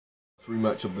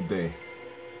rematch of the day.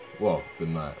 Well, the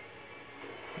night.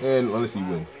 And unless he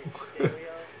wins.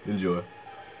 Enjoy.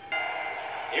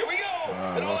 Here we go.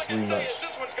 And all I can say is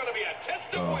this one's going to be a test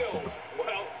of will.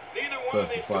 Well, neither one of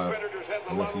these competitors has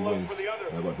a lot of love for the other.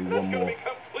 I've got to do That's one going more. to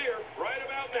become clear right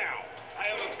about now.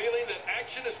 I have a feeling that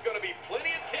action is going to be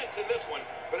plenty intense in this one.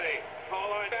 But hey,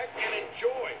 call on back and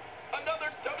enjoy.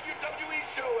 Another WWE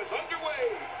show is underway.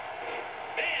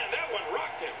 Man, that one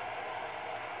rocked him.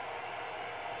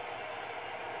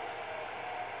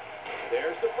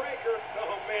 There's the breaker.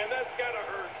 Oh, man, that's got to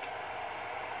hurt.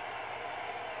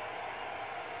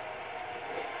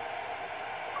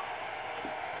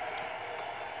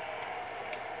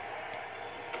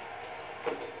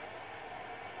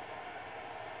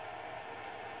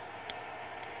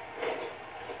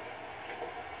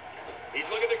 He's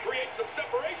looking to create some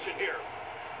separation here.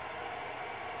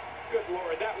 Good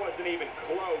Lord, that wasn't even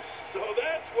close. So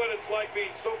that's what it's like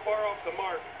being so far off the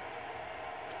mark.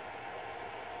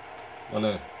 I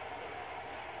know.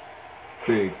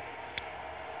 Big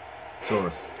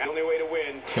Taurus. The only way to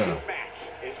win Yeah. this match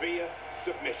is via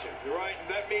submission. You're right, and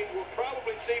that means we'll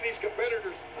probably see these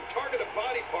competitors target a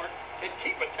body part and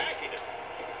keep attacking it.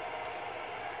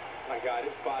 My God,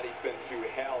 his body's been through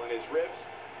hell, and his ribs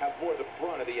have bore the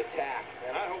brunt of the attack.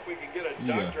 And I hope we can get a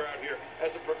doctor out here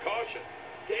as a precaution.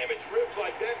 Damaged ribs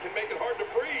like that can make it hard to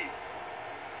breathe.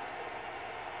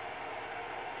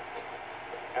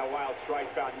 That wild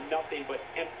strike found nothing but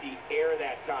empty air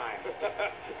that time.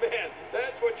 Man,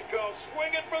 that's what you call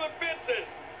swinging for the fences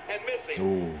and missing.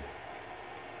 Ooh.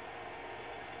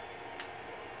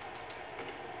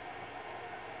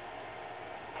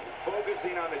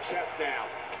 Focusing on the chest now.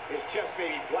 His chest may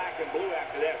be black and blue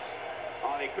after this.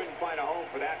 Oh, they couldn't find a home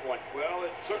for that one. Well,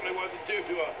 it certainly wasn't due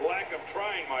to a lack of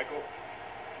trying, Michael.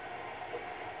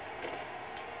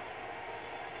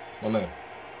 I know.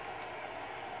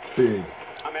 Big.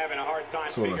 I'm having a hard time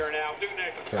Taurus. figuring out what to do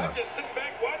next. Yeah. I'm just sitting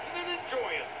back watching and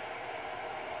enjoying.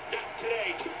 Not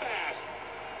today, too fast.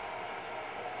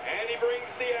 And he brings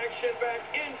the action back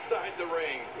inside the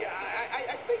ring. Yeah,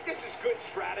 I think this is good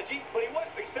strategy, but he was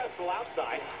successful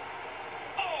outside.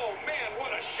 Oh, man,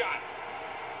 what a shot.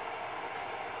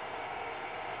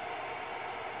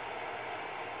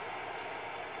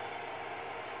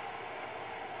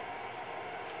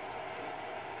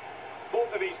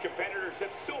 Both of these competitors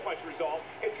have so much resolve,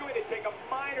 it's going to take a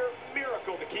minor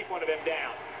miracle to keep one of them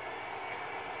down.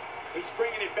 He's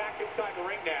bringing it back inside the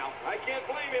ring now. I can't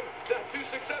blame him. Not too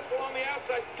successful on the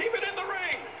outside. Keep it in the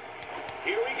ring.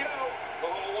 Here we go.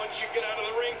 Oh, once you get out of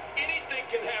the ring, anything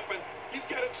can happen. You've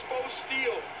got exposed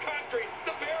steel, concrete,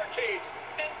 the barricades,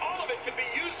 and all of it can be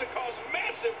used to cause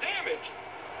massive damage.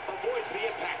 Avoids the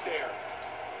impact there.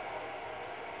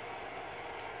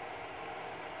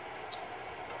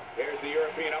 There's the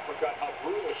European uppercut, a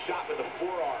brutal shot with the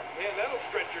forearm. Man, that'll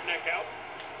stretch your neck out.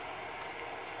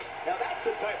 Now that's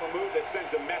the type of move that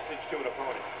sends a message to an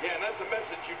opponent. Yeah, and that's a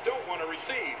message you don't want to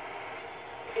receive.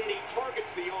 And he targets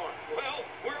the arm. Well,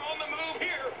 we're on the move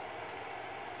here.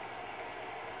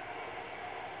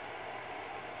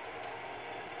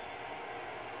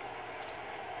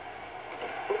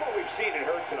 From what we've seen and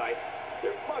heard tonight,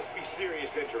 there must be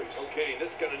serious injuries. Okay, this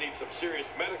is going to need some serious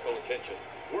medical attention.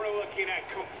 We're looking at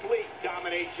complete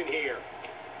domination here.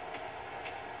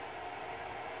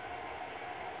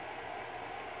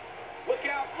 Look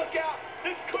out, look out.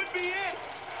 This could be it.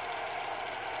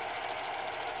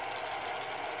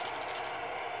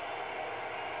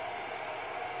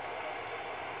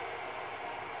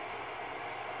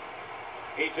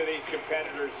 Each of these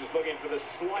competitors is looking for the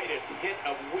slightest hint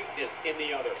of weakness in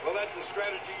the other. Well, that's a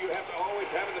strategy you have to always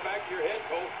have in the back of your head,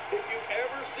 Cole. If you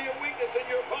ever see a weakness in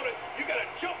your opponent, you got to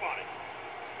jump on it.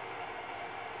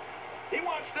 He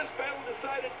wants this battle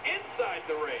decided inside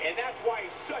the ring. And that's why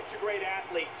he's such a great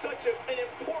athlete, such an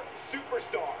important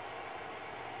superstar.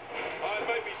 Oh, it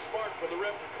might be smart for the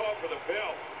ref to call for the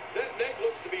bell. That neck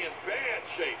looks to be in bad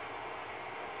shape.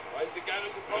 Why has he got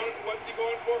his opponent, and what's he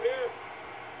going for here?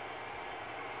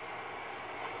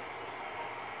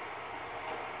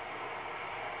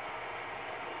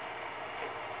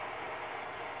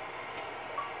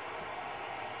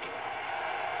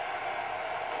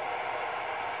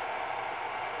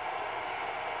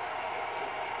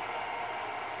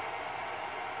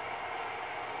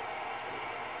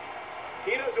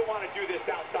 He doesn't want to do this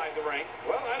outside the ring.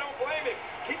 Well, I don't blame him.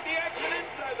 Keep the action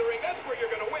inside the ring. That's where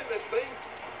you're going to win this thing.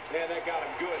 Man, that got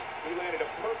him good. He landed a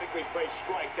perfectly placed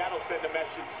strike. That'll send a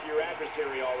message to your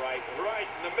adversary, all right. Right,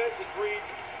 and the message reads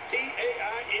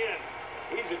T-A-I-N.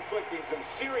 He's inflicting some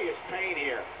serious pain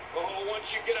here. Oh, once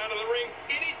you get out of the ring,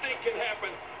 anything can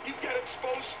happen. You've got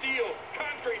exposed steel,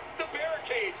 concrete, the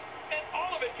barricades, and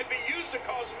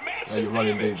And your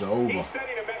running days are over. He's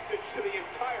sending a message to the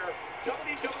entire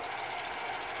WWE.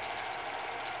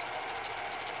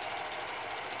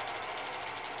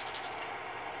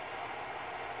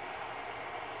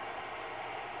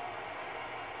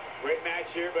 Great match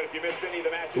here, but if you missed any of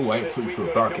the matches, oh, I ain't putting through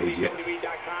a dark age yet. Boy.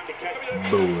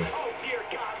 Oh dear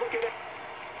God, look at that.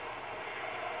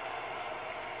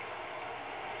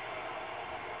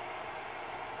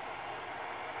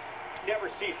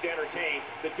 Never cease to entertain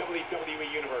the WWE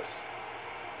Universe.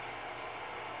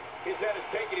 His head is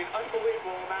taking an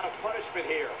unbelievable amount of punishment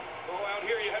here. Oh, out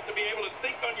here you have to be able to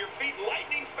think on your feet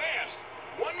lightning fast.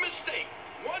 One mistake,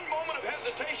 one moment of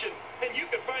hesitation, and you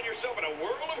can find yourself in a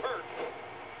world of hurt.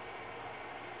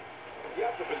 You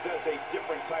have to possess a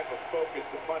different type of focus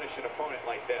to punish an opponent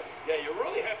like this. Yeah, you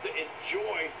really have to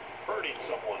enjoy hurting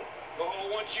someone. Oh,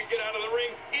 once you get out of the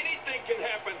ring, anything can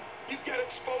happen. You've got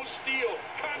exposed steel,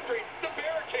 concrete, the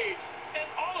barricades, and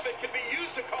all of it can be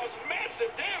used to cause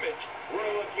massive damage.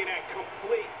 We're looking at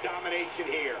complete domination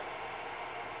here.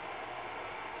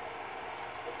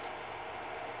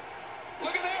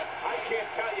 Look at that! I can't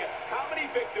tell you how many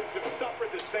victims have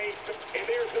suffered the same. And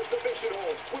there's the submission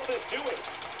hold. Will this do it?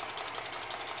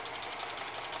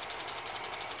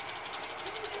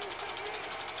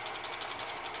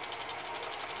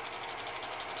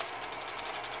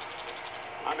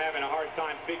 I'm having a hard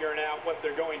time figuring out what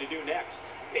they're going to do next.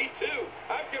 Me too.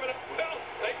 I've given up. Well,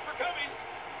 thanks for coming.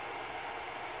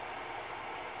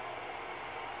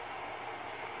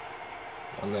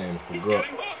 My name He's forgot.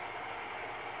 getting hooked.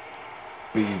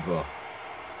 Beaver.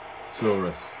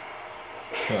 Taurus.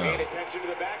 Paying attention to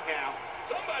the back now.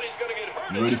 Somebody's going to get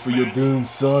hurt. You ready for your doom,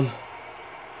 son?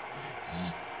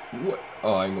 What?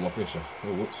 Oh, I ain't got my finisher.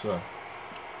 Oh, whoops, sorry.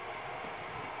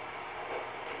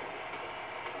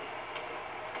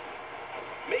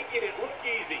 Making it look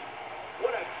easy.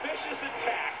 What a vicious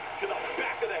attack to the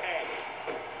back of the head.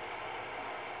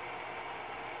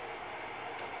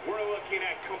 We're looking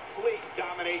at complete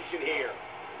domination here.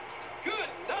 Good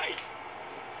night.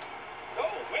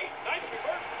 Oh, wait. Nice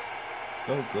reversal.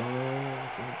 So good,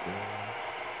 so good.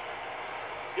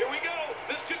 Here we go.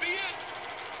 This could be it.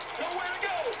 Nowhere to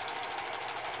go.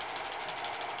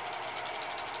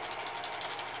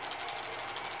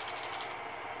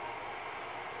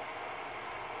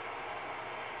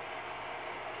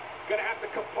 Gonna have to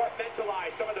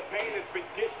compartmentalize some of the pain that's been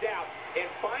dished out and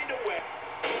find a way.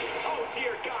 Oh,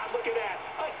 dear God, look at that.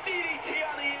 A DDT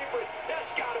on the apron.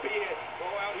 That's got to be it.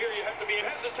 Oh, out here you have to be in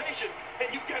hesitation, and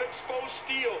you've got exposed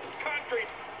steel, concrete.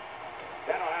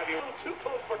 That'll have you A little too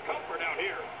close for comfort out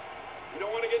here. You don't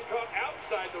want to get caught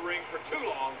outside the ring for too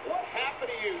long. What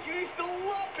happened to you? You used to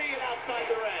love being outside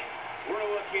the ring. We're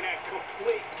looking at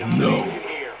complete No. domination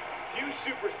here. Few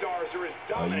superstars are as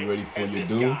Are dominant you ready for as your this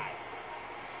doom? guy.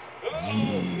 Oh,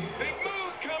 Yeah. big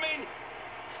move coming.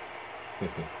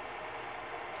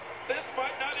 This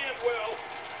might not end well.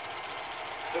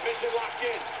 Submission locked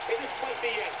in, and this might be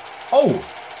it. Oh!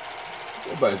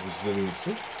 Nobody's listening to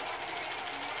this.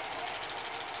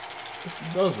 Yes, he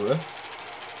does, right?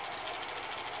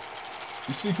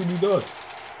 He secretly does.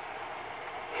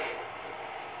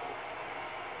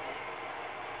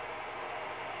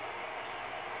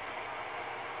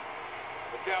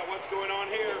 Look out what's going on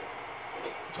here.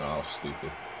 Oh,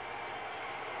 stupid.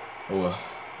 Oh, well.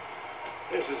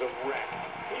 This is a wreck.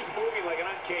 He's moving like an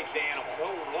uncaged animal.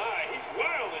 Oh, my. He's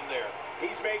wild in there.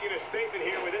 He's making a statement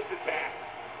here with this attack.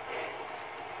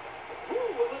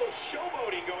 Ooh, a little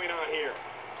showboating going on here.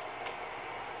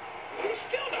 He's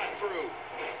still not through.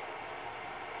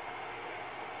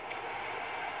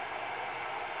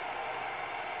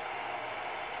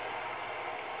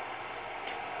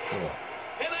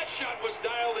 Yeah. And that shot was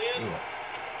dialed in. Yeah.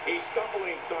 He's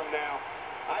stumbling some now.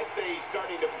 I'd say he's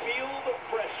starting to feel the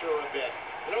pressure a bit.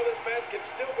 You know, this match can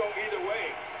still go either way.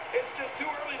 It's just too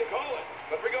early to call it.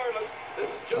 But regardless, this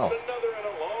is just another in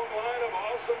a long line of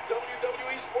awesome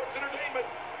WWE sports entertainment.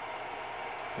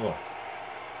 Oh.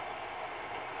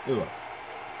 Yeah.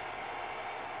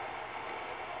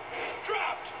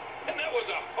 Dropped. And that was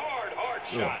a hard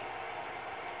shot.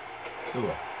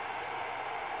 Yeah.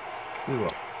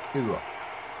 Yeah. Yeah.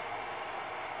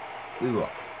 Yeah.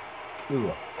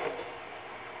 Yeah.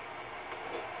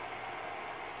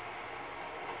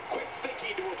 Quick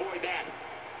thinking to avoid that.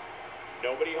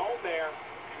 Nobody home there.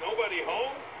 Nobody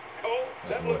home? Cole,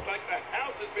 that looks like the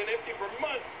house has been empty for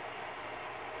months.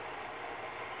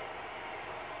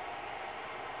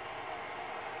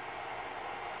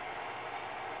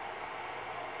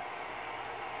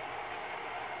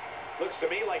 Looks to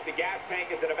me like the gas tank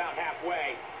is at about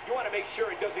halfway. You want to make sure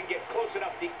it doesn't get close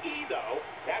enough to E, though.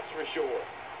 That's for sure.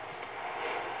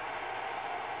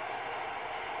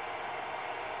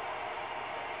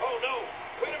 no.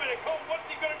 Wait a minute, Cole. What's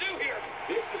he going to do here?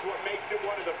 This is what makes him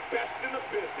one of the best in the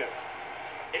business.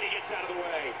 And he gets out of the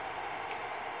way.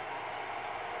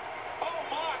 Oh,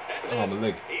 my. That's Oh, my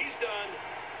leg. He's done.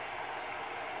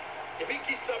 If he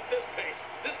keeps up this pace,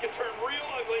 this could turn real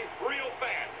ugly real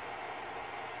fast.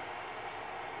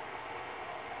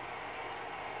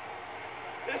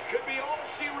 This could be all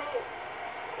she wrote.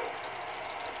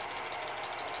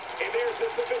 And there's the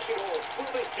submission hold.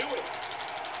 Will this do it?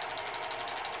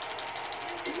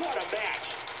 What a match.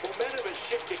 Momentum has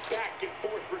shifted back and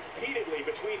forth repeatedly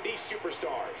between these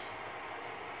superstars.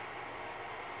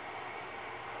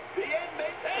 The end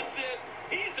mate, that's it.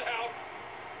 He's out.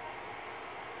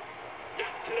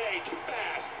 Not today, too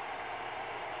fast.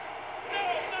 No,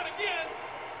 not again.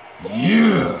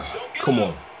 Yeah. Come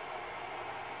on.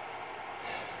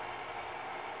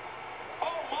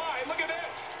 Oh my, look at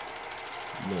this.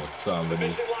 You know what time it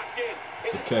is. Submission locked in.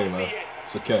 It's okay, man.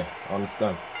 It's okay. I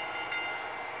understand.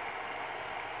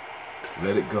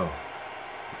 Let it go.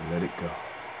 Let it go.